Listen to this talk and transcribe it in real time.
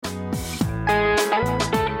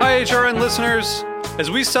HRN listeners.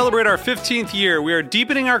 As we celebrate our 15th year, we are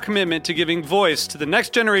deepening our commitment to giving voice to the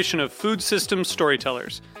next generation of food systems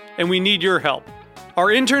storytellers, and we need your help. Our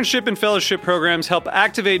internship and fellowship programs help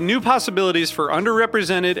activate new possibilities for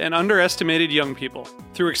underrepresented and underestimated young people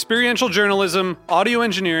through experiential journalism, audio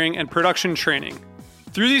engineering, and production training.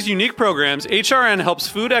 Through these unique programs, HRN helps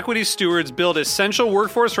food equity stewards build essential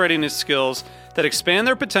workforce readiness skills that expand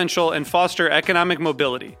their potential and foster economic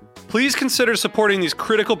mobility. Please consider supporting these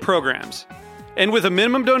critical programs. And with a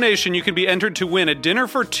minimum donation, you can be entered to win a dinner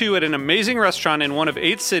for two at an amazing restaurant in one of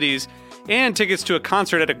 8 cities and tickets to a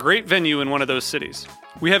concert at a great venue in one of those cities.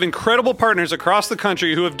 We have incredible partners across the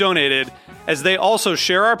country who have donated, as they also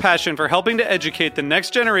share our passion for helping to educate the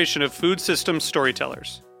next generation of food systems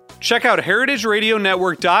storytellers. Check out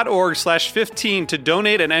heritageradionetwork.org/15 to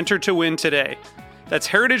donate and enter to win today. That's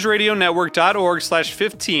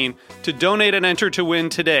heritageradionetwork.org/15 to donate and enter to win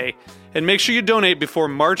today. And make sure you donate before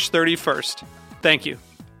March 31st. Thank you.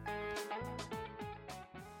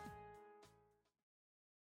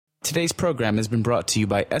 Today's program has been brought to you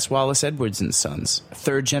by S. Wallace Edwards & Sons,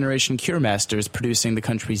 third-generation cure masters producing the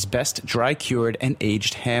country's best dry-cured and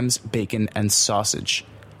aged hams, bacon, and sausage.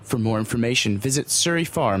 For more information, visit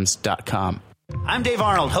surreyfarms.com. I'm Dave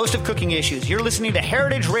Arnold, host of Cooking Issues. You're listening to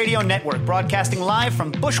Heritage Radio Network, broadcasting live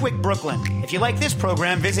from Bushwick, Brooklyn. If you like this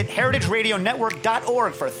program, visit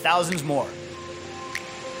heritageradionetwork.org for thousands more.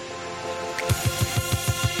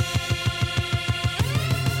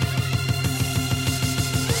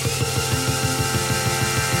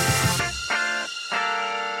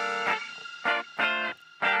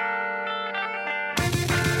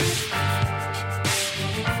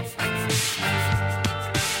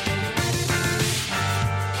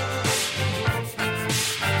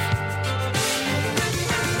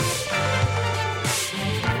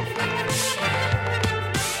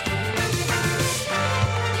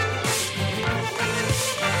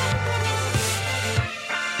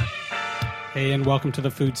 Hey, and welcome to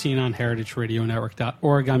the Food Scene on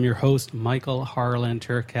heritageradionetwork.org. I'm your host, Michael Harlan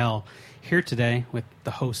Turkel, here today with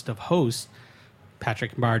the host of hosts,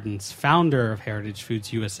 Patrick Mardens, founder of Heritage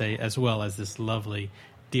Foods USA, as well as this lovely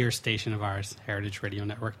dear station of ours,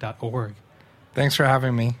 heritageradionetwork.org. Thanks for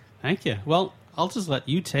having me. Thank you. Well, I'll just let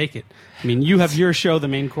you take it. I mean, you have your show, The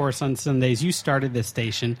Main Course, on Sundays. You started this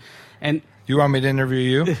station. And you want me to interview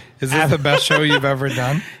you? Is this the best show you've ever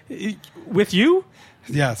done? With you?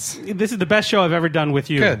 Yes. This is the best show I've ever done with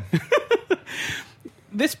you. Good.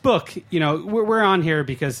 This book, you know, we're on here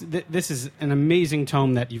because this is an amazing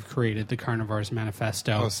tome that you've created, the Carnivore's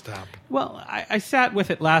Manifesto. Oh, stop. Well, I sat with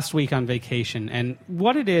it last week on vacation, and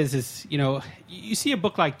what it is, you know, you see a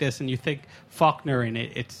book like this and you think Faulkner in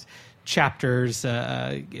it, it's chapters,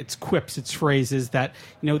 it's quips, it's phrases that,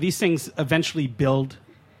 you know, these things eventually build,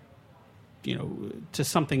 you know, to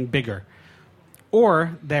something bigger.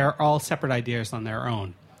 Or they're all separate ideas on their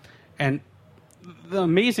own. And the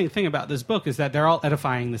amazing thing about this book is that they're all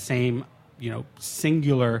edifying the same, you know,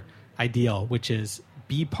 singular ideal, which is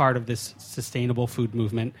be part of this sustainable food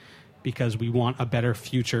movement because we want a better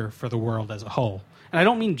future for the world as a whole. And I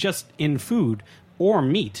don't mean just in food or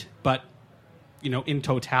meat, but, you know, in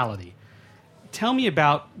totality. Tell me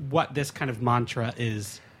about what this kind of mantra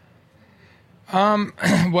is.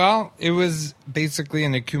 Well, it was basically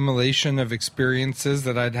an accumulation of experiences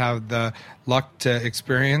that I'd have the luck to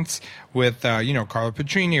experience with, you know, Carlo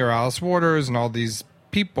Petrini or Alice Waters and all these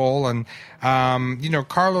people. And, you know,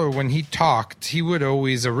 Carlo, when he talked, he would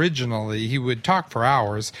always he would talk for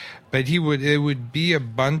hours, but it would be a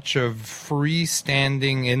bunch of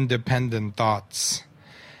freestanding, independent thoughts.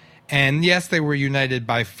 And yes, they were united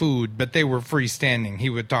by food, but they were freestanding. He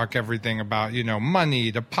would talk everything about, you know,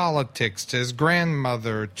 money to politics to his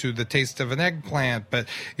grandmother to the taste of an eggplant. But,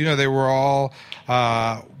 you know, they were all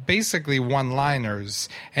basically one-liners.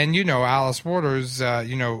 And, you know, Alice Waters,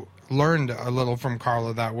 you know, learned a little from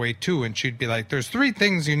Carla that way too. And she'd be like, there's 3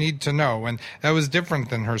 things you need to know. And that was different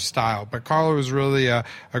than her style. But Carla was really a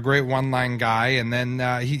great one-line guy. And then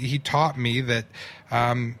he taught me that...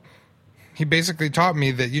 He basically taught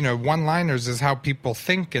me that, you know, one-liners is how people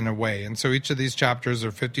think in a way. And so each of these chapters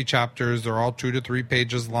are 50 chapters. They're all 2 to 3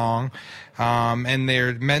 pages long. And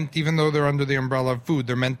they're meant, even though they're under the umbrella of food,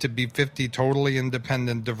 they're meant to be 50 totally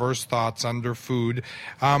independent, diverse thoughts under food,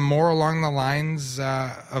 more along the lines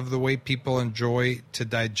of the way people enjoy to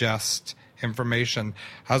digest information.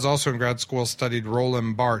 I was also in grad school, studied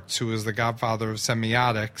Roland Barthes, who was the godfather of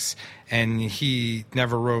semiotics, and he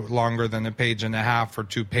never wrote longer than a page and a half or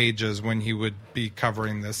 2 pages when he would be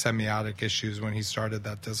covering the semiotic issues when he started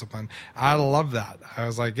that discipline. I love that. I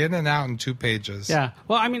was like in and out in 2 pages. Yeah.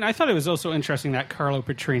 Well, I mean, I thought it was also interesting that Carlo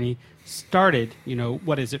Petrini started,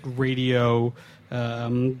 Radio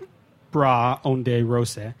Bra Onde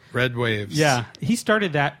Rose. Red Waves. Yeah. He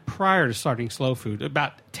started that prior to starting Slow Food,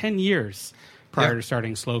 about 10 years prior to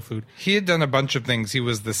starting Slow Food. He had done a bunch of things. He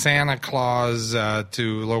was the Santa Claus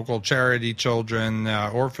to local charity children,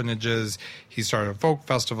 orphanages. He started a folk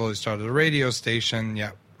festival. He started a radio station.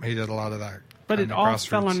 Yeah, he did a lot of that. But it all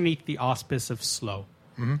fell underneath the auspice of slow.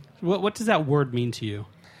 Mm-hmm. What does that word mean to you?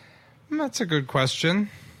 That's a good question.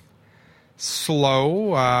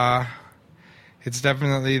 Slow. It's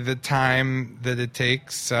definitely the time that it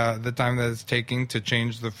takes, the time that it's taking to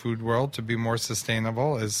change the food world to be more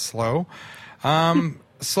sustainable is slow.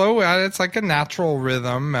 Slow, it's like a natural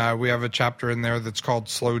rhythm. We have a chapter in there that's called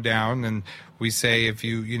Slow Down, and we say if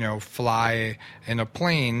you fly in a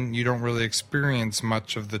plane, you don't really experience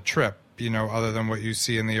much of the trip, other than what you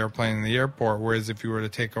see in the airplane in the airport. Whereas if you were to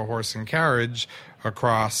take a horse and carriage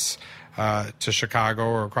across to Chicago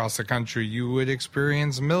or across the country, you would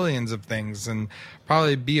experience millions of things and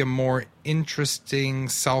probably be a more interesting,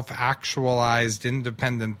 self-actualized,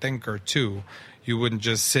 independent thinker too. You wouldn't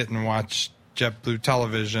just sit and watch JetBlue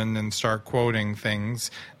television and start quoting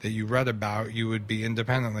things that you read about. You would be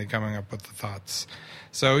independently coming up with the thoughts.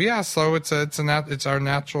 So yeah, slow. It's our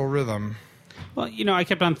natural rhythm. Well, I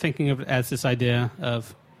kept on thinking of it as this idea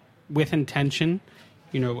of with intention,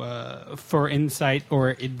 for insight or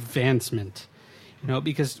advancement.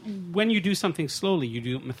 Because when you do something slowly, you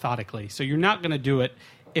do it methodically. So you're not going to do it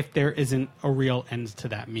if there isn't a real end to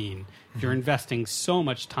that mean. You're investing so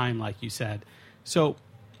much time, like you said. So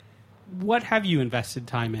what have you invested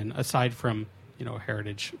time in aside from,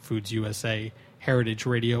 Heritage Foods USA, Heritage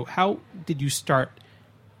Radio? How did you start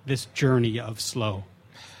this journey of slow?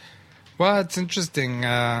 Well, it's interesting.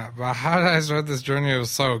 How did I start this journey of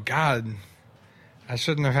slow? God, I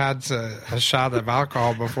shouldn't have had a shot of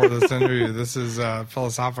alcohol before this interview. This is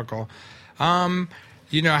philosophical. How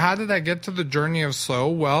did I get to the journey of slow?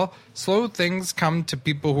 Well, slow things come to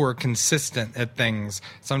people who are consistent at things.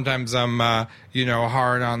 Sometimes I'm,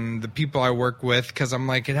 hard on the people I work with because I'm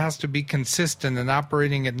like, it has to be consistent and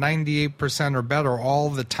operating at 98% or better all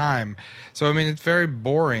the time. So, it's very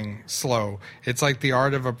boring, slow. It's like the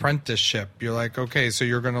art of apprenticeship. You're like, okay, so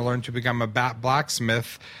you're going to learn to become a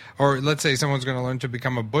blacksmith, or let's say someone's going to learn to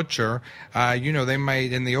become a butcher. They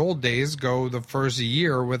might, in the old days, go the first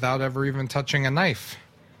year without ever even touching a knife.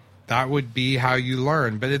 That would be how you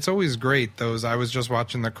learn. But it's always great. I was just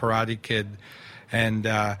watching The Karate Kid, and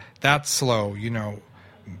that's slow.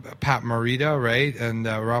 Pat Morita, right? And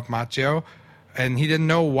Ralph Macchio. And he didn't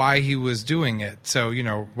know why he was doing it. So,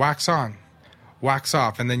 wax on, wax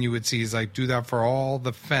off. And then you would see he's like, do that for all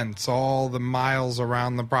the fence, all the miles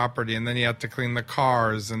around the property. And then he had to clean the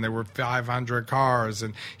cars, and there were 500 cars,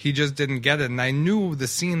 and he just didn't get it. And I knew the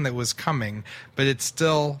scene that was coming, but it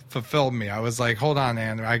still fulfilled me. I was like, hold on,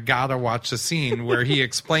 Andrew, I gotta watch the scene where he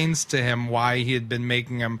explains to him why he had been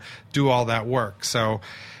making him do all that work. So,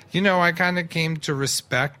 I kind of came to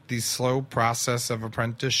respect the slow process of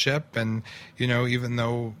apprenticeship. And, even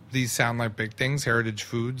though these sound like big things, Heritage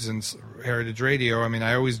Foods and Heritage Radio,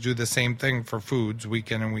 I always do the same thing for foods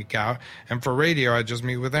week in and week out. And for radio, I just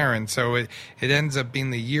meet with Aaron. So it ends up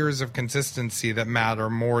being the years of consistency that matter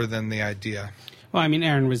more than the idea. Well,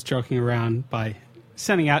 Aaron was joking around by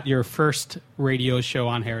sending out your first radio show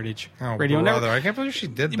on Heritage Radio Network. I can't believe she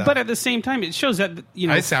did that. But at the same time, it shows that,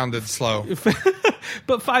 I sounded slow.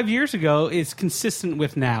 But 5 years ago is consistent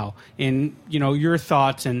with now in, your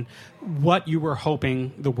thoughts and what you were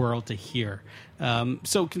hoping the world to hear.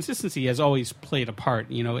 So consistency has always played a part.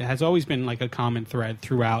 It has always been like a common thread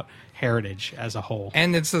throughout Heritage as a whole.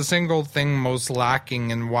 And it's the single thing most lacking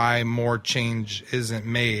in why more change isn't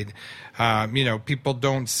made. People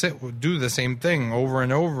don't do the same thing over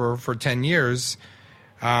and over for 10 years,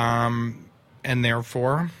 and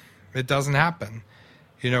therefore it doesn't happen.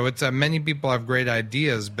 It's many people have great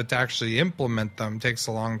ideas, but to actually implement them takes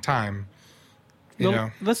a long time.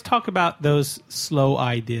 Let's talk about those slow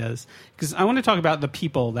ideas, because I want to talk about the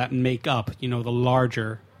people that make up, the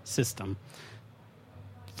larger system.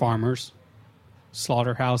 Farmers,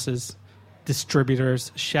 slaughterhouses,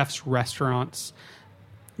 distributors, chefs, restaurants,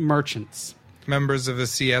 merchants. Members of the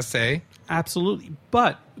CSA. Absolutely.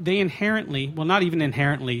 But they inherently, well, not even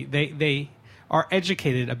inherently, they are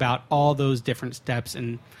educated about all those different steps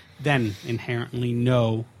and then inherently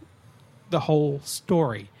know the whole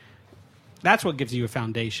story. that's what gives you a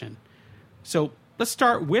foundation. So let's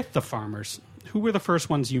start with the farmers. Who were the first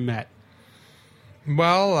ones you met?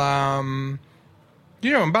 Well,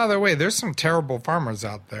 and by the way, there's some terrible farmers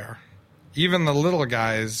out there. Even the little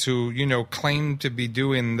guys who, claim to be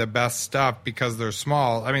doing the best stuff because they're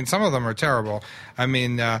small. I mean, some of them are terrible. I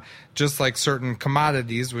mean, just like certain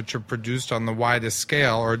commodities which are produced on the widest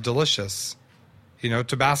scale are delicious.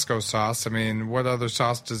 Tabasco sauce. I mean, what other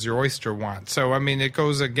sauce does your oyster want? So, I mean, it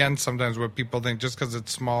goes against sometimes what people think. Just because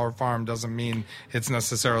it's smaller farm doesn't mean it's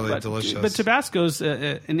necessarily delicious. But Tabasco's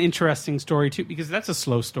an interesting story, too, because that's a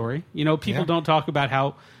slow story. People don't talk about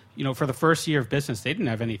how, for the first year of business, they didn't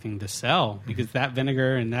have anything to sell because that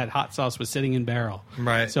vinegar and that hot sauce was sitting in barrel.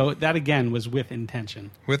 Right. So that, again, was with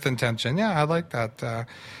intention. With intention. Yeah, I like that.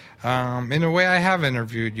 In a way, I have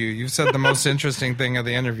interviewed you. You've said the most interesting thing of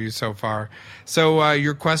the interview so far. So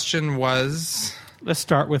your question was... Let's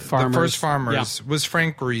start with farmers. The first farmers was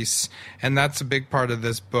Frank Reese, and that's a big part of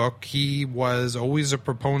this book. He was always a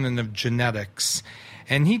proponent of genetics,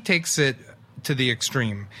 and he takes it to the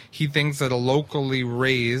extreme. He thinks that a locally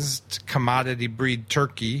raised commodity breed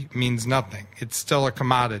turkey means nothing. It's still a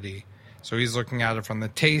commodity. So he's looking at it from the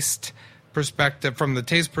taste perspective,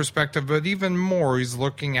 but even more, he's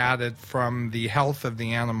looking at it from the health of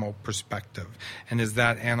the animal perspective. And is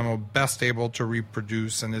that animal best able to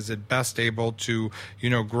reproduce, and is it best able to,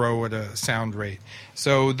 grow at a sound rate?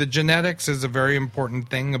 So the genetics is a very important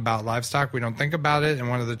thing about livestock. We don't think about it. And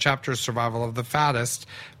one of the chapters, Survival of the Fattest,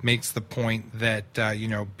 makes the point that,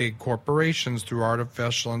 big corporations through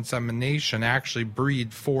artificial insemination actually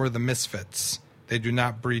breed for the misfits. They do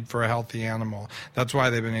not breed for a healthy animal. That's why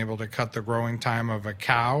they've been able to cut the growing time of a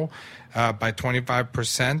cow by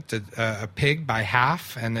 25%, a pig by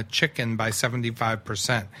half, and a chicken by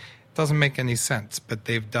 75%. It doesn't make any sense, but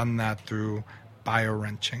they've done that through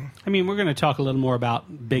bio-wrenching. I mean, we're going to talk a little more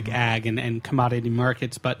about big ag and commodity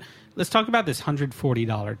markets, but let's talk about this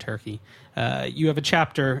 $140 turkey. You have a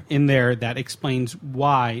chapter in there that explains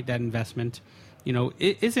why that investment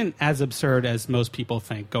it isn't as absurd as most people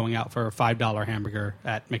think, going out for a $5 hamburger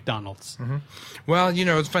at McDonald's. Mm-hmm. Well,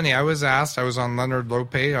 it's funny. I was on Leonard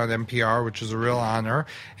Lopez on NPR, which is a real honor,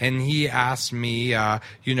 and he asked me,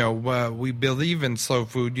 we believe in slow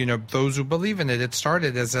food, those who believe in it. It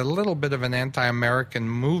started as a little bit of an anti-American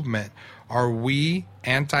movement. Are we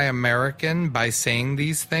anti-American by saying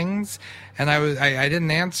these things? And I didn't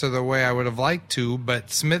answer the way I would have liked to, but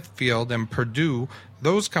Smithfield and Purdue,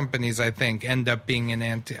 those companies, I think, end up being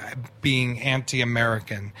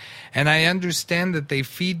anti-American. And I understand that they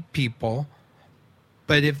feed people,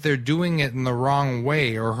 but if they're doing it in the wrong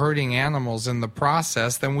way or hurting animals in the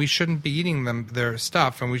process, then we shouldn't be eating their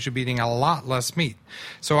stuff, and we should be eating a lot less meat.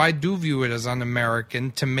 So I do view it as un-American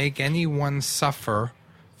to make anyone suffer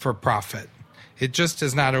for profit. It just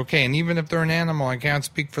is not okay. And even if they're an animal and can't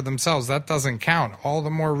speak for themselves, that doesn't count. All the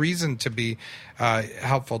more reason to be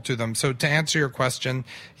helpful to them. So to answer your question,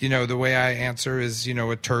 the way I answer is,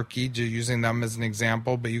 a turkey, using them as an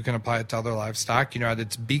example, but you can apply it to other livestock, at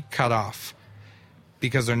its beak cut off,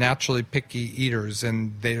 because they're naturally picky eaters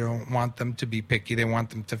and they don't want them to be picky. They want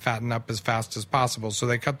them to fatten up as fast as possible. So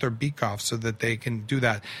they cut their beak off so that they can do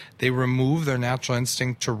that. They remove their natural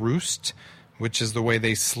instinct to roost, which is the way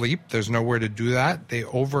they sleep. There's nowhere to do that. They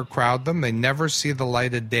overcrowd them. They never see the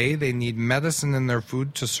light of day. They need medicine in their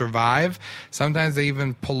food to survive. Sometimes they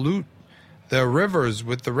even pollute the rivers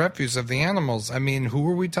with the refuse of the animals. I mean, who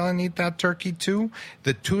are we telling to eat that turkey to?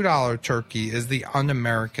 The $2 turkey is the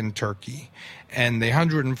un-American turkey. And the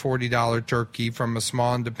 $140 turkey from a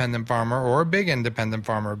small independent farmer or a big independent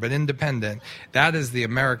farmer, but independent, that is the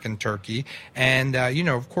American turkey. And,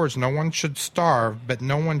 of course, no one should starve, but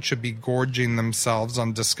no one should be gorging themselves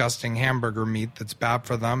on disgusting hamburger meat that's bad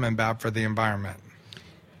for them and bad for the environment.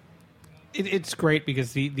 It's great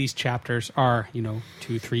because these chapters are,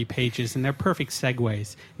 2-3 pages, and they're perfect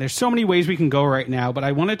segues. There's so many ways we can go right now, but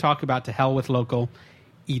I want to talk about to hell with local,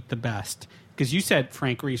 eat the best. Because you said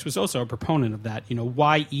Frank Reese was also a proponent of that.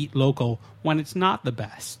 Why eat local when it's not the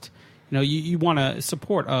best? You want to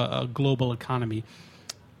support a global economy.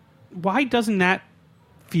 Why doesn't that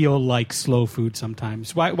feel like slow food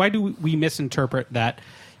sometimes? Why do we misinterpret that,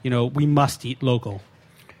 we must eat local?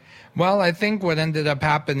 Well, I think what ended up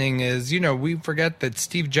happening is, we forget that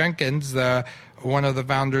Steve Jenkins, one of the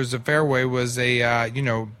founders of Fairway, was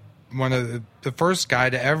one of the first guy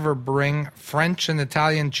to ever bring French and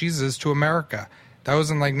Italian cheeses to America. That was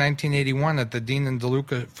in 1981 at the Dean and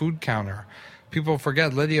DeLuca food counter. People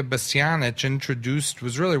forget Lydia Bastianich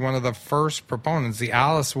was really one of the first proponents, the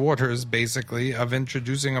Alice Waters, basically, of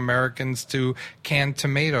introducing Americans to canned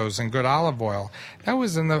tomatoes and good olive oil. That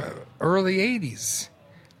was in the early 80s.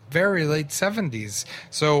 very late 70s.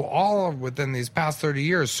 So all within these past 30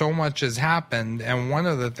 years, so much has happened. And one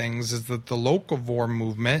of the things is that the locavore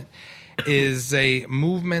movement is a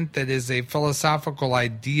movement that is a philosophical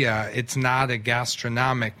idea. It's not a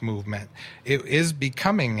gastronomic movement. It is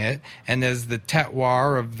becoming it. And as the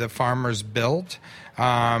terroir of the farmers build,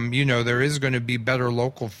 there is going to be better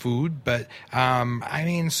local food. But,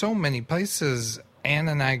 so many places Ann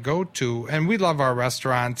and I go to, and we love our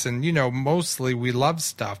restaurants, and, mostly we love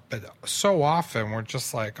stuff, but so often we're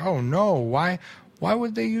just like, oh no, why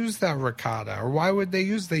would they use that ricotta? Or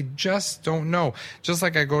they just don't know. Just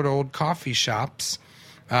like I go to old coffee shops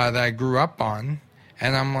that I grew up on,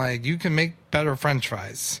 and I'm like, you can make better French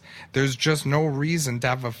fries. There's just no reason to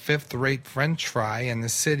have a fifth-rate French fry in the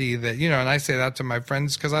city that, and I say that to my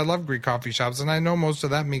friends because I love Greek coffee shops, and I know most of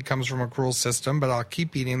that meat comes from a cruel system, but I'll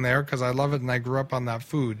keep eating there because I love it and I grew up on that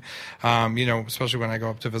food, especially when I go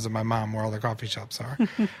up to visit my mom where all the coffee shops are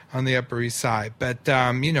on the Upper East Side. But,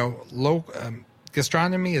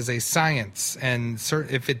 gastronomy is a science, and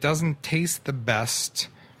if it doesn't taste the best,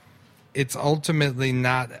 it's ultimately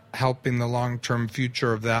not helping the long-term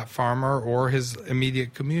future of that farmer or his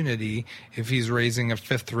immediate community if he's raising a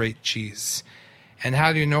fifth-rate cheese. And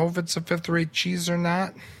how do you know if it's a fifth-rate cheese or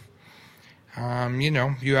not?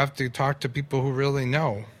 You have to talk to people who really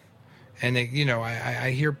know. And,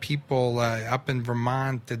 I hear people up in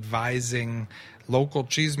Vermont advising local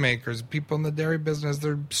cheesemakers, people in the dairy business,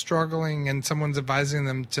 they're struggling, and someone's advising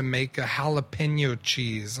them to make a jalapeno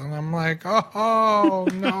cheese. And I'm like, oh,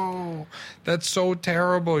 no, that's so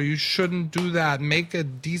terrible. You shouldn't do that. Make a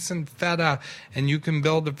decent feta, and you can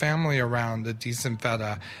build a family around a decent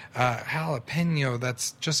feta. Jalapeno,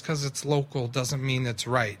 that's just because it's local doesn't mean it's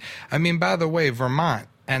right. By the way, Vermont,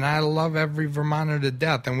 and I love every Vermonter to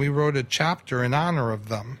death, and we wrote a chapter in honor of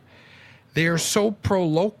them. They are so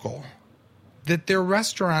pro-local that their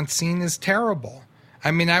restaurant scene is terrible.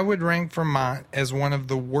 I would rank Vermont as one of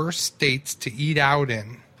the worst states to eat out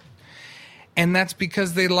in. And that's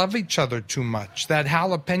because they love each other too much. That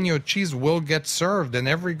jalapeno cheese will get served in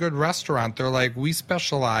every good restaurant. They're like, we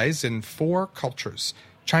specialize in 4 cultures: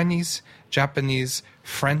 Chinese, Japanese,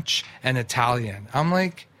 French, and Italian. I'm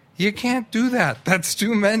like, you can't do that. That's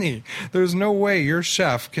too many. There's no way your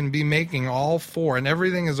chef can be making all 4, and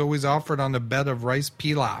everything is always offered on a bed of rice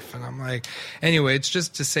pilaf. And I'm like, anyway, it's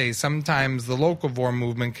just to say sometimes the locavore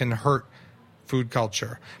movement can hurt food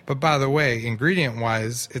culture. But by the way,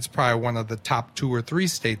 ingredient-wise, it's probably one of the top 2 or 3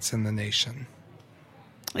 states in the nation.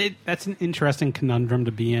 That's an interesting conundrum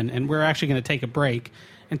to be in, and we're actually going to take a break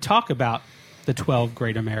and talk about the 12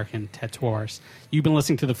 Great American Terroirs. You've been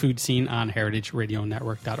listening to The Food Scene on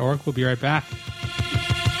heritageradionetwork.org. We'll be right back.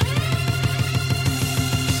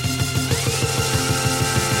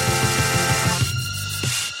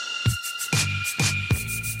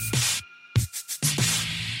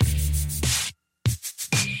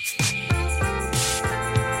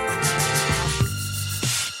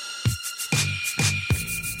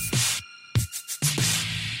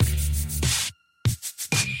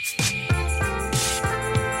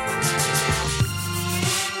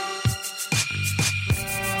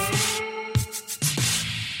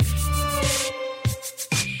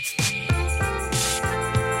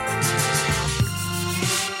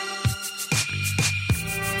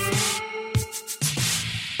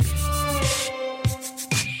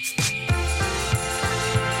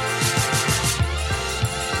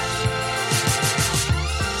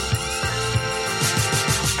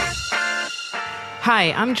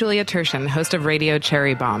 Hi, I'm Julia Turshen, host of Radio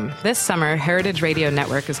Cherry Bomb. This summer, Heritage Radio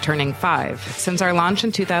Network is turning 5. Since our launch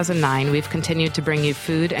in 2009, we've continued to bring you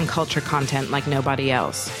food and culture content like nobody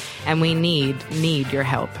else. And we need your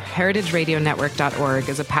help. HeritageRadioNetwork.org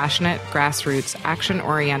is a passionate, grassroots,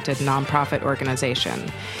 action-oriented nonprofit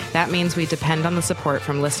organization. That means we depend on the support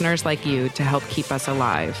from listeners like you to help keep us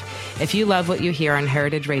alive. If you love what you hear on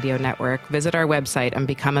Heritage Radio Network, visit our website and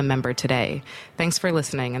become a member today. Thanks for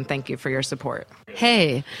listening, and thank you for your support.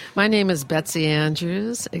 Hey, my name is Betsy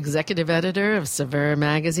Andrews, executive editor of Saveur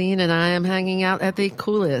magazine, and I am hanging out at the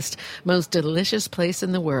coolest, most delicious place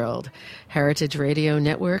in the world,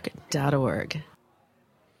 heritageradionetwork.org.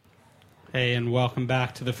 Hey, and welcome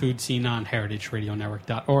back to The Food Scene on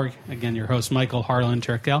heritageradionetwork.org. Again, your host, Michael Harlan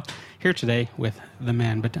Turkel, here today with the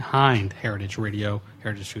man behind Heritage Radio,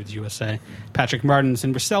 Heritage Foods USA, Patrick Martins,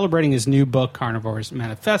 and we're celebrating his new book, Carnivore's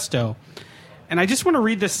Manifesto. And I just want to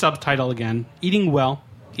read this subtitle again: Eating Well,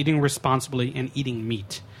 Eating Responsibly, and Eating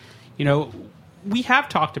Meat. You know, we have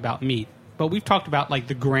talked about meat, but we've talked about like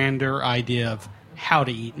the grander idea of how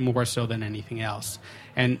to eat more so than anything else.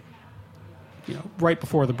 And, you know, right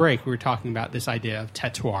before the break, we were talking about this idea of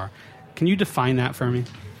terroir. Can you define that for me?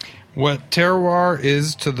 What terroir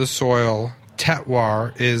is to the soil,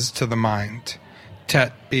 terroir is to the mind.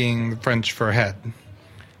 Tête being French for head.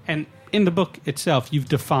 And in the book itself, you've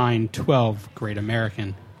defined 12 great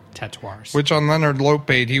American terroirs. Which on Leonard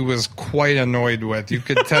Lopate, he was quite annoyed with. You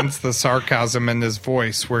could sense the sarcasm in his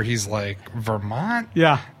voice where he's like, Vermont?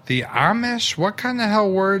 Yeah. The Amish? What kind of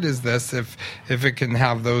hell word is this if it can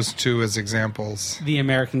have those two as examples? The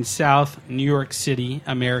American South, New York City,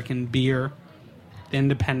 American beer, the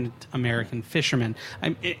independent American fisherman.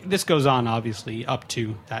 This goes on, obviously, up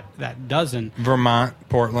to that dozen. Vermont,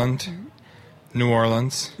 Portland, New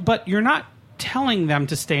Orleans. But you're not telling them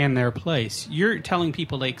to stay in their place. You're telling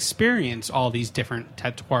people to experience all these different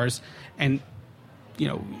terroirs and,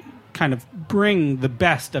 kind of bring the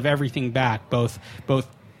best of everything back, both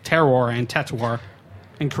terroir and terroir,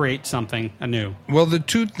 and create something anew. Well, the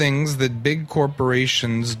two things that big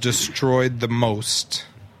corporations destroyed the most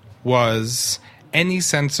was any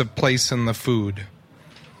sense of place in the food.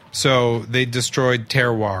 So they destroyed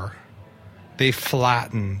terroir. They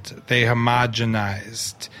flattened. They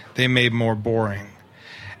homogenized. They made more boring.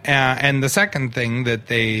 And the second thing that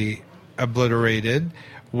they obliterated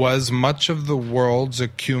was much of the world's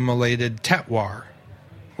accumulated terroir,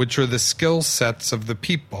 which are the skill sets of the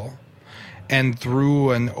people. And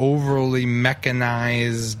through an overly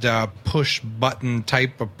mechanized push-button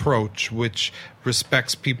type approach, which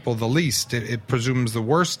respects people the least, it presumes the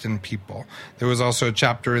worst in people. There was also a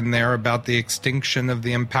chapter in there about the extinction of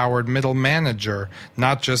the empowered middle manager,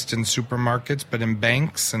 not just in supermarkets, but in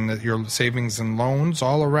banks and your savings and loans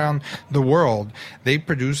all around the world. They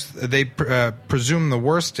presume the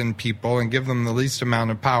worst in people and give them the least amount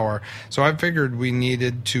of power. So I figured we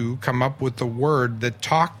needed to come up with a word that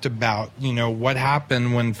talked about, what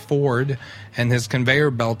happened when Ford and his conveyor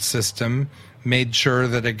belt system made sure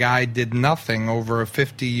that a guy did nothing over a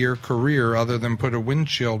 50-year career other than put a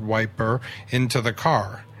windshield wiper into the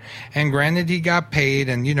car. And granted, he got paid,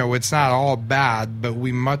 and, it's not all bad, but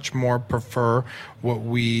we much more prefer what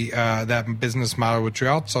that business model, which we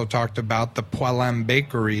also talked about, the Poilin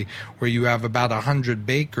Bakery, where you have about 100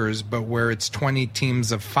 bakers, but where it's 20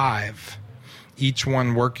 teams of 5. Each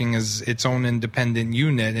one working as its own independent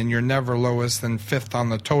unit, and you're never lowest than 5th on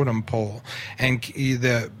the totem pole. And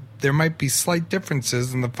there might be slight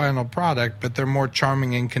differences in the final product, but they're more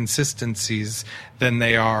charming inconsistencies than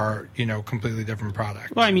they are, completely different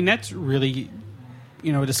products. Well, that's really,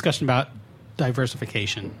 a discussion about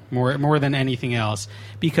diversification more than anything else.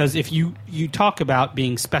 Because if you talk about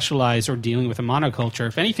being specialized or dealing with a monoculture,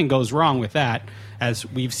 if anything goes wrong with that, as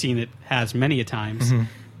we've seen it has many a times,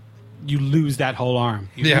 you lose that whole arm.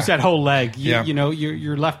 You lose that whole leg.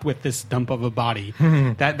 You're left with this dump of a body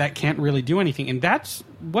that can't really do anything. And that's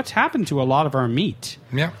what's happened to a lot of our meat.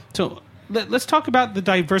 Yeah. So let's talk about the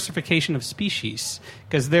diversification of species,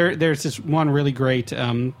 because there's this one really great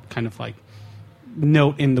kind of like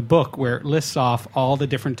note in the book where it lists off all the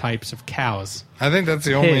different types of cows. I think that's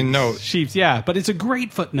the only note. Sheep, yeah. But it's a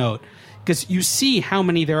great footnote because you see how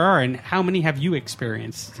many there are and how many have you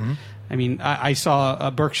experienced. I saw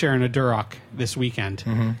a Berkshire and a Duroc this weekend.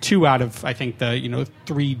 2 out of, I think, the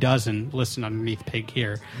 3 dozen listed underneath pig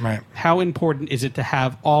here. Right. How How important is it to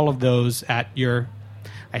have all of those at your,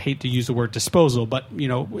 I hate to use the word disposal, but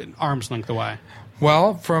arm's length away?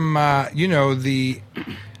 Well, from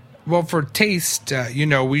for taste,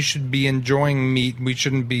 we should be enjoying meat. We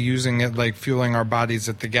shouldn't be using it like fueling our bodies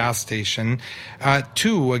at the gas station.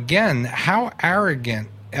 2, again, how arrogant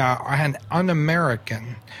and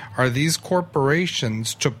un-American are these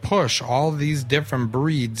corporations to push all these different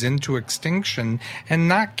breeds into extinction and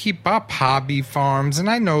not keep up hobby farms? And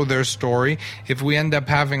I know their story. If we end up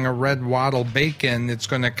having a red wattle bacon, it's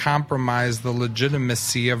going to compromise the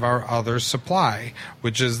legitimacy of our other supply,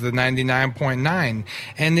 which is the 99.9.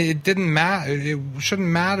 And it didn't matter. It shouldn't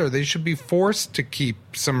matter. They should be forced to keep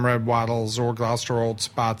some red wattles or Gloucester old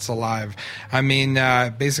spots alive.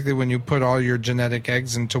 Basically, when you put all your genetic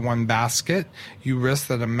eggs into one basket, you risk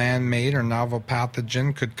that a man-made or novel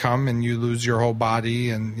pathogen could come and you lose your whole body.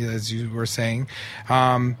 And as you were saying,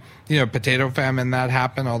 potato famine, that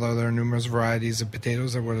happened, although there are numerous varieties of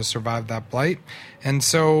potatoes that would have survived that blight. And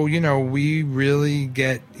so, we really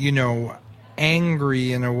get,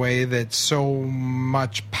 angry in a way that so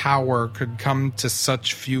much power could come to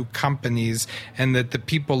such few companies, and that the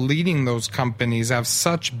people leading those companies have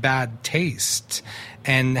such bad taste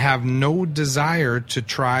and have no desire to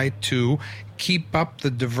try to keep up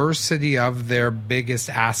the diversity of their biggest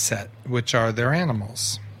asset, which are their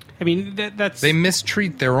animals. That's... They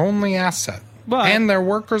mistreat their only asset. Well, and their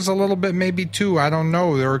workers a little bit maybe too. I don't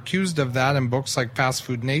know. They're accused of that in books like Fast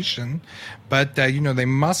Food Nation. But, they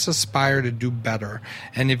must aspire to do better.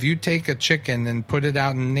 And if you take a chicken and put it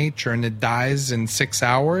out in nature and it dies in 6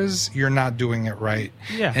 hours, you're not doing it right.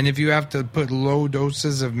 Yeah. And if you have to put low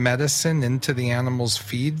doses of medicine into the animal's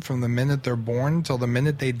feed from the minute they're born till the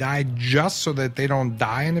minute they die just so that they don't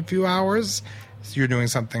die in a few hours, you're doing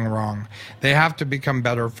something wrong. They have to become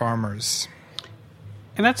better farmers.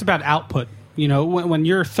 And that's about output. When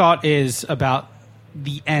your thought is about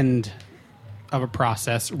the end of a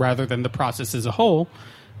process rather than the process as a whole,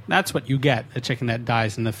 that's what you get, a chicken that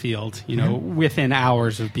dies in the field, within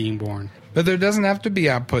hours of being born. But there doesn't have to be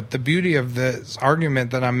output. The beauty of this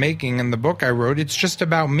argument that I'm making in the book I wrote, it's just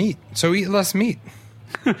about meat. So eat less meat.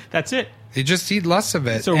 That's it. They just eat less of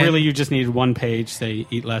it. So really you just needed one page, say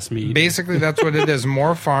eat less meat. Basically, that's what it is.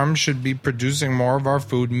 More farms should be producing more of our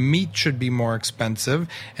food. Meat should be more expensive.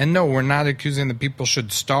 And no, we're not accusing that people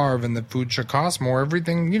should starve and that food should cost more.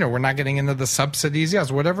 Everything, we're not getting into the subsidies.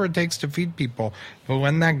 Yes, whatever it takes to feed people. But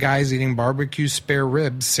when that guy's eating barbecue spare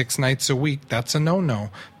ribs 6 nights a week, that's a no-no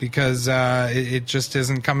because it just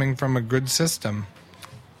isn't coming from a good system.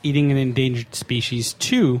 Eating an endangered species,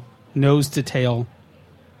 too, nose to tail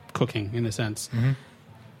cooking in a sense. Mm-hmm.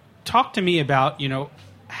 Talk to me about,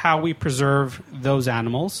 how we preserve those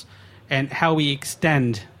animals and how we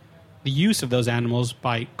extend the use of those animals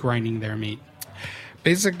by grinding their meat.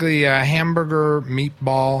 Basically, hamburger,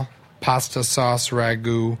 meatball, pasta sauce,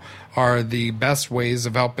 ragu are the best ways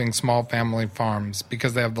of helping small family farms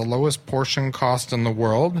because they have the lowest portion cost in the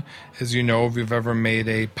world. As you know, if you've ever made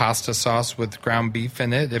a pasta sauce with ground beef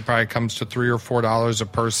in it, it probably comes to $3 or $4 a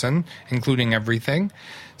person, including everything.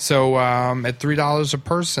 So at $3 a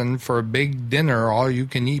person for a big dinner, all you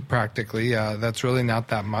can eat practically, that's really not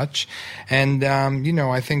that much. And,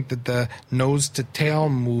 I think that the nose-to-tail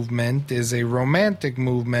movement is a romantic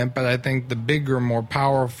movement, but I think the bigger, more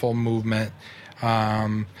powerful movement,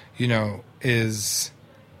 is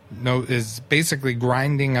basically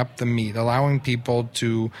grinding up the meat, allowing people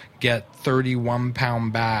to get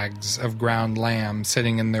 31-pound bags of ground lamb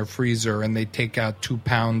sitting in their freezer, and they take out 2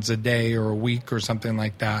 pounds a day or a week or something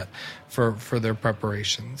like that for their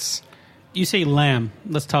preparations. You say lamb.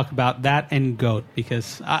 Let's talk about that and goat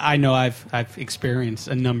because I know I've experienced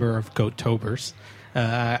a number of goat-tobers.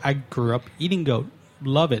 I grew up eating goat.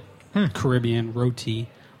 Love it. Caribbean, roti,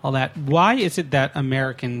 all that. Why is it that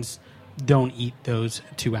Americans don't eat those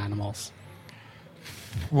two animals?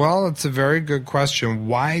 Well, it's a very good question.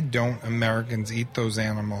 Why don't Americans eat those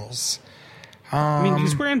animals?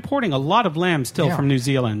 Because we're importing a lot of lamb still from New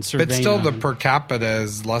Zealand. But still the per capita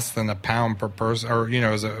is less than a pound per person. Or,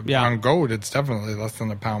 on goat, it's definitely less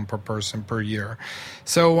than a pound per person per year.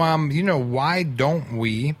 So, why don't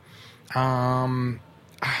we?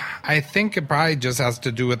 I think it probably just has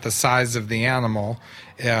to do with the size of the animal.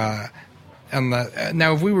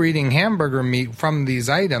 Now, if we were eating hamburger meat from these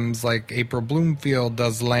items, like April Bloomfield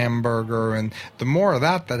does lamb burger, and the more of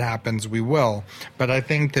that happens, we will. But I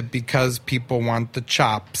think that because people want the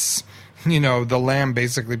chops, the lamb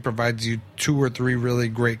basically provides you 2 or 3 really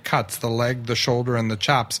great cuts, the leg, the shoulder, and the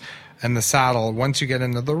chops, and the saddle. Once you get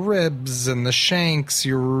into the ribs and the shanks,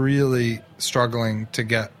 you're really struggling to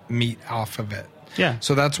get meat off of it. Yeah.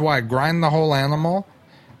 So that's why grind the whole animal.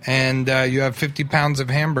 And you have 50 pounds of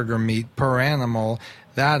hamburger meat per animal.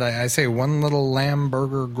 That, I say, one little lamb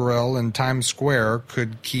burger grill in Times Square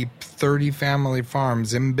could keep 30 family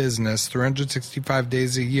farms in business 365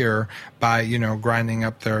 days a year by, grinding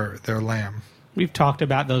up their lamb. We've talked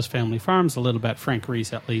about those family farms a little bit, Frank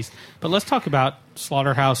Reese at least. But let's talk about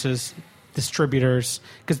slaughterhouses, distributors,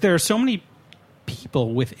 because there are so many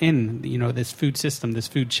people within, this food system, this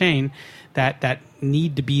food chain, that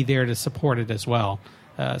need to be there to support it as well.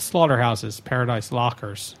 Slaughterhouses, Paradise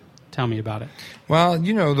Lockers. Tell me about it. Well,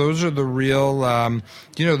 those are the real,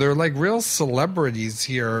 they're like real celebrities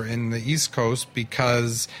here in the East Coast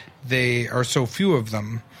because they are so few of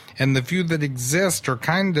them. And the few that exist are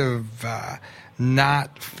kind of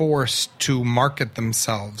not forced to market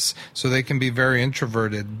themselves, so they can be very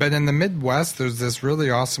introverted. But in the Midwest, there's this really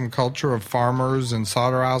awesome culture of farmers and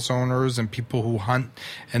slaughterhouse owners and people who hunt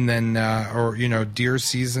and then, deer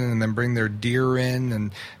season and then bring their deer in.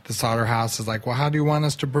 And the slaughterhouse is like, well, how do you want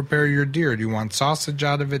us to prepare your deer? Do you want sausage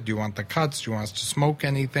out of it? Do you want the cuts? Do you want us to smoke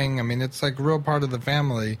anything? I mean, it's like a real part of the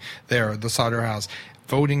family there, the slaughterhouse.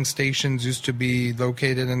 Voting stations used to be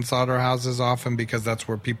located in slaughterhouses often because that's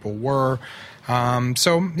where people were.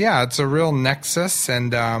 It's a real nexus,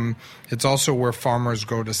 and it's also where farmers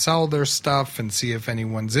go to sell their stuff and see if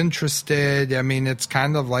anyone's interested. I mean, it's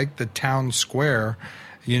kind of like the town square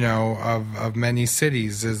of many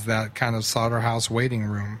cities is that kind of slaughterhouse waiting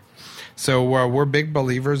room. So we're big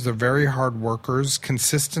believers. They're very hard workers.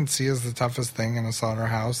 Consistency is the toughest thing in a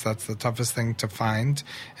slaughterhouse. That's the toughest thing to find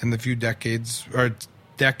in the few decades, or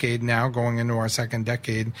decade now, going into our second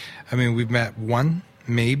decade. I mean, we've met one,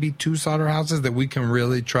 maybe two slaughterhouses that we can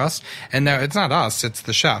really trust. And now it's not us, it's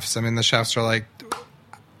the chefs. I mean, the chefs are like,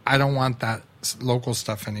 I don't want that local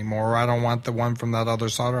stuff anymore, or I don't want the one from that other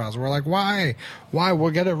slaughterhouse. We're like, why?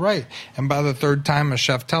 We'll get it right. And by the third time a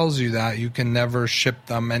chef tells you that, you can never ship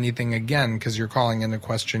them anything again because you're calling into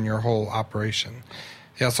question your whole operation.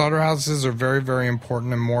 Yeah, slaughterhouses are very, very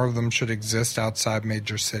important, and more of them should exist outside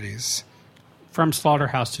major cities. From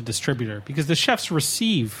slaughterhouse to distributor, because the chefs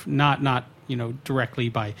receive not directly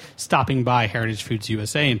by stopping by Heritage Foods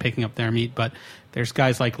USA and picking up their meat, but there's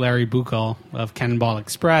guys like Larry Buchel of Cannonball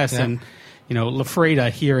Express and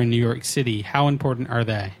Lafreda here in New York City. How important are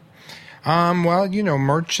they? Well,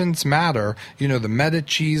 merchants matter. The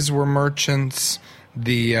Medicis were merchants.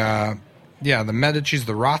 The Medicis,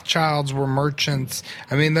 the Rothschilds were merchants.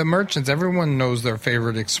 I mean, the merchants, everyone knows their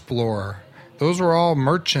favorite explorer. Those were all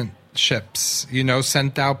merchant ships,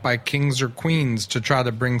 sent out by kings or queens to try to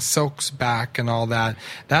bring silks back and all that.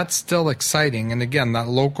 That's still exciting. And again, that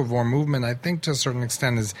locavore movement, I think to a certain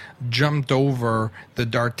extent, has jumped over the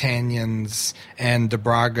D'Artagnans and De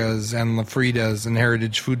Bragas and Lafredas and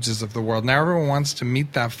Heritage Foodses of the world. Now everyone wants to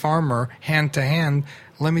meet that farmer hand to hand.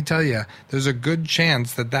 Let me tell you, there's a good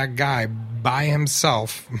chance that guy by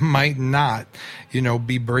himself might not,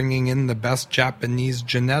 be bringing in the best Japanese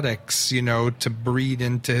genetics, to breed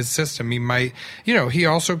into his system. He might, he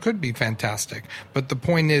also could be fantastic. But the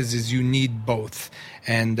point is you need both.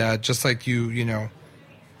 And just like you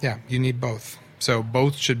need both. So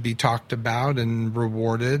both should be talked about and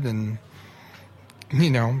rewarded and,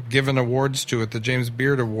 given awards to it. The James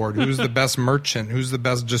Beard Award. Who's the best merchant? Who's the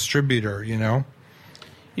best distributor,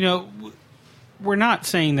 We're not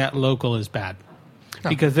saying that local is bad,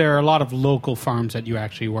 because there are a lot of local farms that you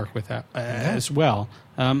actually work with as well.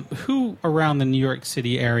 Who around the New York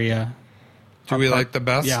City area do we like the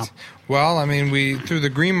best? Yeah. Well, I mean, through the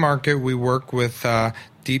Green Market, we work with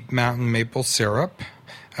Deep Mountain Maple Syrup,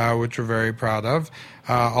 which we're very proud of.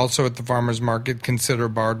 Also at the Farmers Market, consider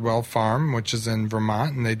Bardwell Farm, which is in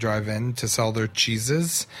Vermont, and they drive in to sell their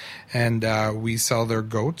cheeses, and we sell their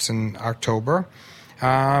goats in October.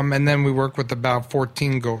 And then we work with about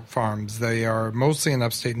 14 goat farms. They are mostly in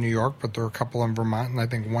upstate New York, but there are a couple in Vermont and I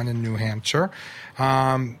think one in New Hampshire.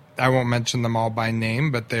 I won't mention them all by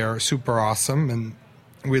name, but they are super awesome, and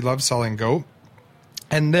we love selling goat.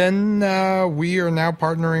 And then we are now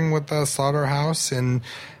partnering with a slaughterhouse in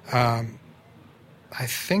I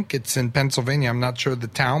think it's in Pennsylvania. I'm not sure of the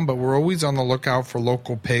town, but we're always on the lookout for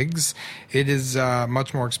local pigs. It is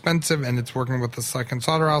much more expensive, and it's working with the second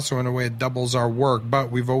slaughterhouse, so in a way it doubles our work. But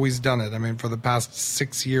we've always done it. I mean, for the past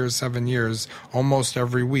 6 years, 7 years, almost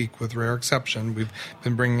every week, with rare exception, we've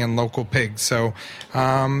been bringing in local pigs. So,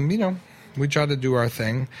 we try to do our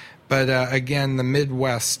thing. But again, the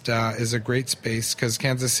Midwest is a great space because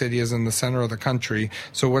Kansas City is in the center of the country.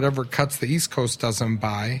 So whatever cuts the East Coast doesn't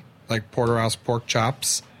buy, like porterhouse pork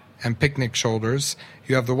chops and picnic shoulders,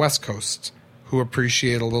 you have the West Coast who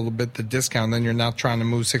appreciate a little bit the discount. Then you're not trying to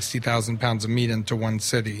move 60,000 pounds of meat into one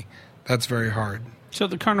city. That's very hard. So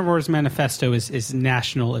the Carnivore's Manifesto is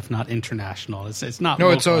national, if not international. It's not. No,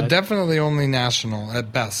 local. It's definitely only national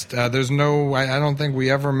at best. There's no. I don't think we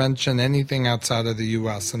ever mention anything outside of the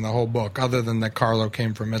U.S. in the whole book, other than that Carlo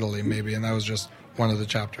came from Italy, maybe, and that was just one of the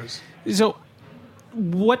chapters. So,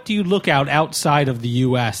 what do you look outside of the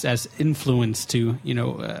U.S. as influence to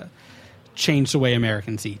change the way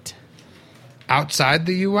Americans eat? Outside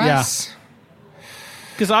the U.S.,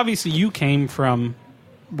 because obviously you came from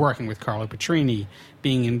working with Carlo Petrini,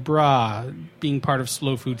 being in Bra, being part of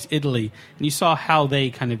Slow Foods Italy, and you saw how they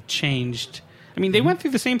kind of changed. I mean, they went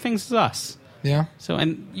through the same things as us. Yeah. So,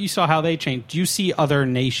 and you saw how they changed. Do you see other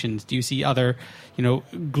nations? Do you see other,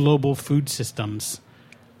 global food systems?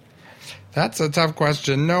 That's a tough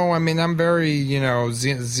question. No, I mean, I'm very,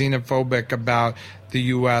 xenophobic about the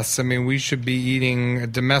U.S. I mean, we should be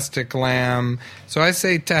eating domestic lamb. So I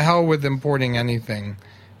say to hell with importing anything.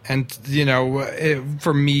 And,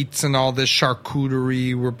 for meats and all this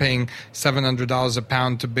charcuterie, we're paying $700 a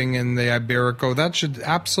pound to bring in the Iberico. That should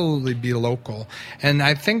absolutely be local. And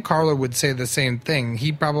I think Carlo would say the same thing.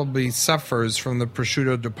 He probably suffers from the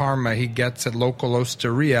prosciutto di Parma he gets at local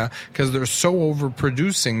osteria because they're so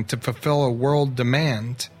overproducing to fulfill a world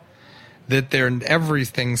demand that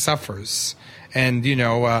everything suffers. And,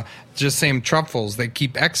 just same truffles, they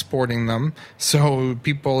keep exporting them. So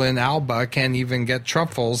people in Alba can't even get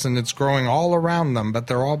truffles, and it's growing all around them, but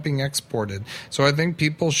they're all being exported. So I think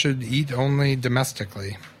people should eat only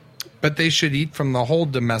domestically. But they should eat from the whole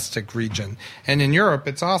domestic region. And in Europe,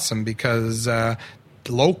 it's awesome because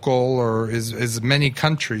local, or as many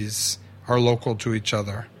countries are local to each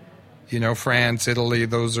other. France, Italy,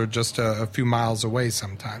 those are just a few miles away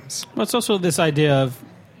sometimes. Well, it's also this idea of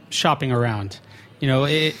shopping around.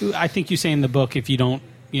 I think you say in the book, if you don't,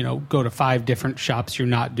 go to 5 different shops, you're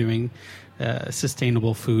not doing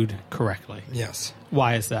sustainable food correctly. Yes.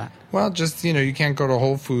 Why is that? Well, just, you can't go to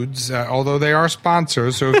Whole Foods, although they are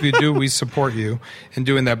sponsors. So if you do, we support you in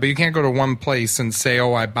doing that. But you can't go to one place and say,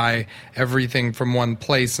 oh, I buy everything from one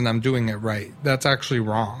place and I'm doing it right. That's actually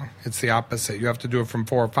wrong. It's the opposite. You have to do it from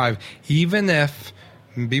 4 or 5. Even if,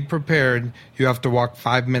 be prepared, you have to walk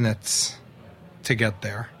 5 minutes to get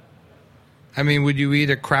there. I mean, would you eat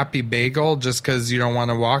a crappy bagel just because you don't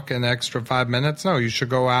want to walk an extra 5 minutes? No, you should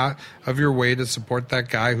go out of your way to support that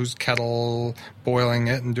guy who's kettle boiling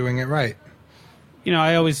it and doing it right.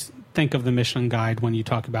 I always think of the Michelin Guide when you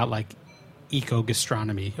talk about like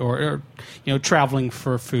eco-gastronomy or traveling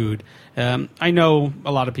for food. I know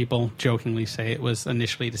a lot of people jokingly say it was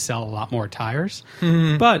initially to sell a lot more tires,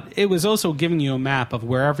 but it was also giving you a map of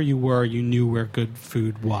wherever you were, you knew where good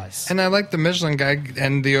food was. And I like the Michelin Guide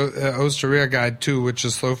and the Osteria Guide too, which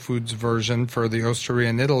is Slow Food's version for the Osteria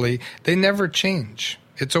in Italy. They never change.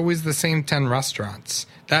 It's always the same 10 restaurants.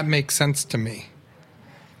 That makes sense to me.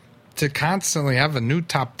 To constantly have a new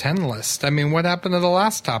top 10 list. I mean, what happened to the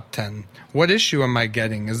last top 10? What issue am I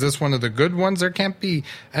getting? Is this one of the good ones? There can't be,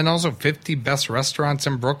 and also 50 best restaurants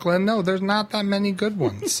in Brooklyn? No, there's not that many good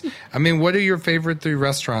ones. I mean, what are your favorite 3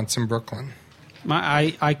 restaurants in Brooklyn?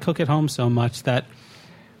 I cook at home so much that...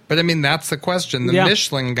 But I mean, that's the question. The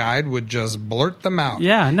Michelin Guide would just blurt them out.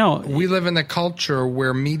 Yeah, no. We live in a culture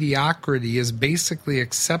where mediocrity is basically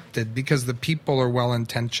accepted because the people are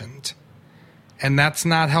well-intentioned. And that's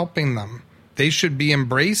not helping them. They should be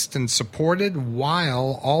embraced and supported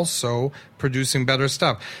while also producing better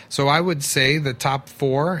stuff. So I would say the top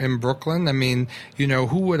 4 in Brooklyn, I mean,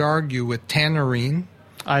 who would argue with Tannerine?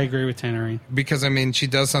 I agree with Tannerine. Because, I mean, she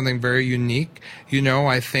does something very unique.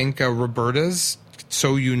 I think Roberta's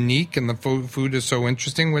so unique and the food is so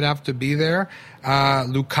interesting would have to be there.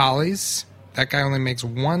 Lucali's, that guy only makes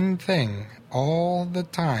one thing all the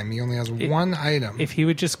time. He only has one item. If he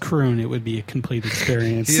would just croon, it would be a complete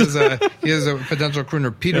experience. he is a potential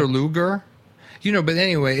crooner. Peter Luger. But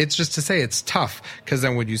anyway, it's just to say it's tough. Because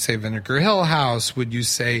then would you say Vinegar Hill House? Would you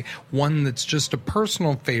say one that's just a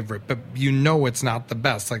personal favorite, but it's not the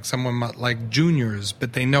best? Like someone like Junior's,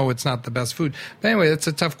 but they know it's not the best food. But anyway, that's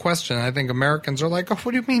a tough question. I think Americans are like, oh,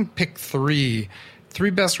 what do you mean pick 3? 3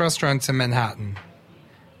 best restaurants in Manhattan.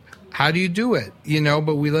 How do you do it?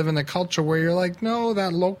 But we live in a culture where you're like, no,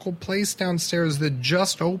 that local place downstairs that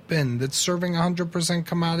just opened, that's serving 100%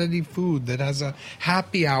 commodity food, that has a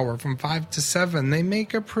happy hour from 5 to 7. They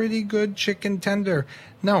make a pretty good chicken tender.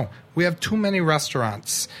 No, we have too many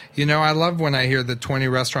restaurants. I love when I hear that 20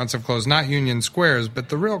 restaurants have closed, not Union Squares, but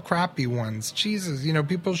the real crappy ones. Jesus,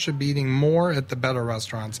 people should be eating more at the better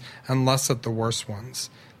restaurants and less at the worst ones.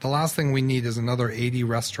 The last thing we need is another 80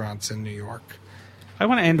 restaurants in New York. I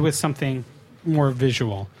want to end with something more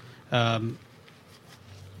visual. The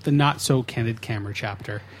Not So Candid Camera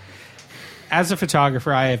chapter. As a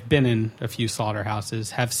photographer, I have been in a few slaughterhouses,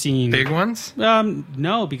 have seen... Big ones?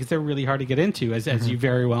 No, because they're really hard to get into, as you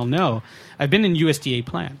very well know. I've been in USDA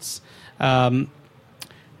plants. That's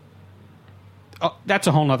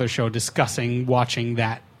a whole other show discussing watching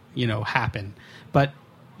that, happen. But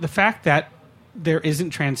the fact that there isn't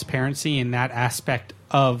transparency in that aspect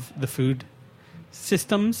of the food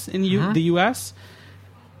systems in the U.S.,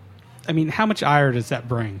 I mean, how much ire does that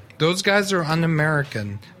bring? Those guys are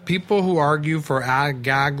un-American. People who argue for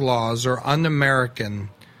gag laws are un-American.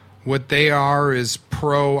 What they are is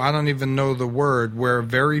I don't even know the word, where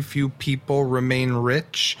very few people remain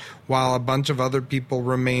rich while a bunch of other people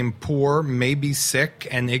remain poor, maybe sick,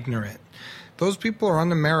 and ignorant. Those people are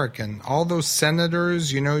un-American. All those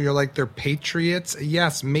senators, you're like they're patriots.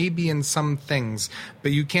 Yes, maybe in some things,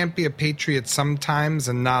 but you can't be a patriot sometimes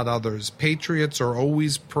and not others. Patriots are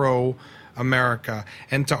always pro-America.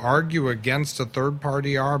 And to argue against a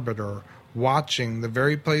third-party arbiter watching the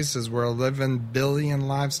very places where 11 billion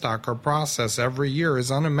livestock are processed every year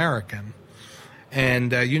is un-American.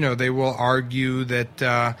 And, they will argue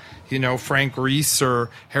that, Frank Reese or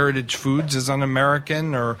Heritage Foods is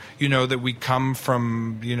un-American, or, that we come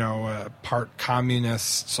from, part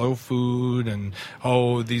communist slow food, and,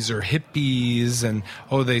 these are hippies, and,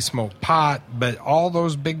 they smoke pot. But all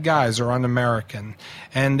those big guys are un-American.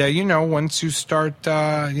 And, once you start,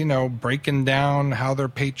 breaking down how they're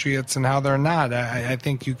patriots and how they're not, I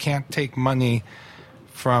think you can't take money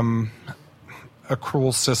from a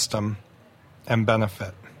cruel system and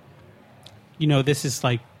benefit. This is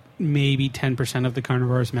like maybe 10% of the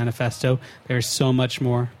Carnivore's Manifesto. There's so much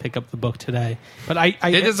more. Pick up the book today. But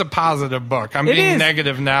it is a positive book. I'm being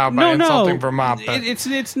negative now by insulting Vermont. But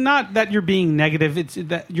it's not that you're being negative. It's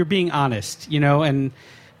that you're being honest, and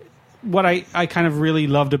what I kind of really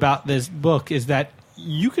loved about this book is that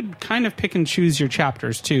you could kind of pick and choose your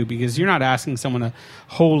chapters too, because you're not asking someone to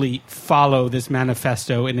wholly follow this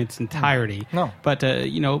manifesto in its entirety. No. But,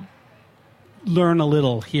 learn a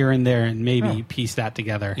little here and there and maybe piece that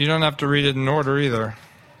together. You don't have to read it in order either.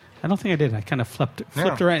 I don't think I did. I kind of flipped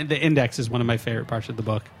around. The index is one of my favorite parts of the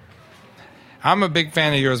book. I'm a big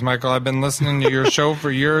fan of yours, Michael. I've been listening to your show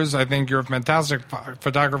for years. I think you're a fantastic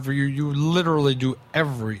photographer. You literally do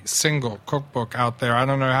every single cookbook out there. I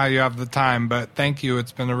don't know how you have the time, but thank you.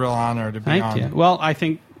 It's been a real honor to be on. Thank you. Well, I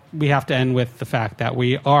think we have to end with the fact that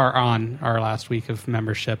we are on our last week of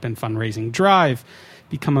membership and fundraising drive.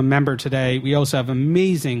 Become a member today. We also have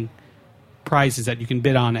amazing prizes that you can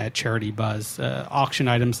bid on at Charity Buzz. Auction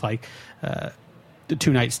items like the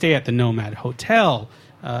 2-night stay at the Nomad Hotel,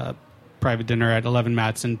 private dinner at 11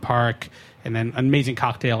 Madison Park, and then an amazing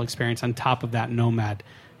cocktail experience on top of that Nomad,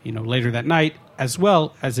 later that night, as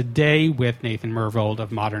well as a day with Nathan Mervold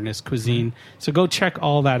of Modernist Cuisine. So go check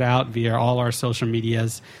all that out via all our social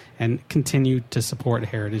medias and continue to support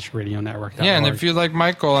Heritage Radio Network. Yeah, and if you like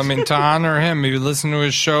Michael, to honor him, you listen to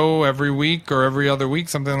his show every week or every other week,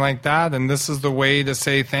 something like that, and this is the way to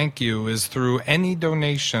say thank you, is through any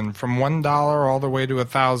donation from $1 all the way to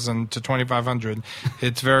 $1,000 to $2,500.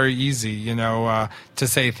 It's very easy, to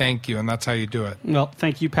say thank you, and that's how you do it. Well,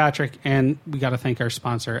 thank you, Patrick, and we got to thank our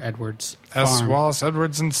sponsor, Edwards Farm. S. Wallace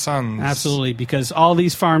Edwards and Sons. Absolutely, because all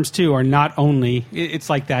these farms, too, are not only,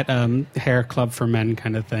 it's like that hair club for men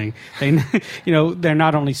kind of thing. They, they're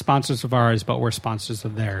not only sponsors of ours, but we're sponsors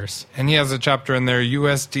of theirs. And he has a chapter in there,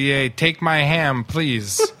 USDA, take my ham,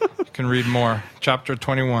 please. You can read more. Chapter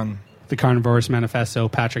 21. The Carnivore's Manifesto,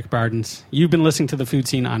 Patrick Bardens. You've been listening to The Food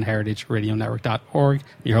Scene on heritageradionetwork.org.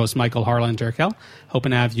 Your host, Michael Harlan Durkel. Hoping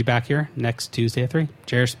to have you back here next Tuesday at 3.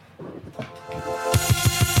 Cheers.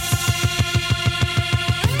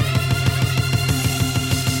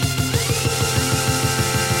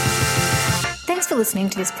 For listening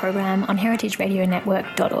to this program on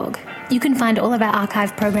heritageradionetwork.org. You can find all of our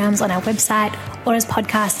archive programs on our website or as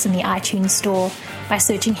podcasts in the iTunes store by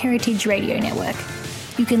searching Heritage Radio Network.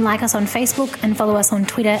 You can like us on Facebook and follow us on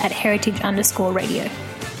Twitter at @heritage_radio.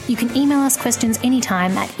 You can email us questions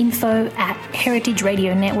anytime at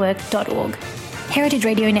info@heritageradionetwork.org. Heritage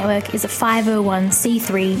Radio Network is a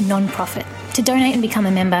 501c3 non-profit. To donate and become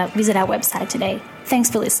a member, visit our website today. Thanks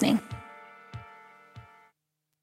for listening.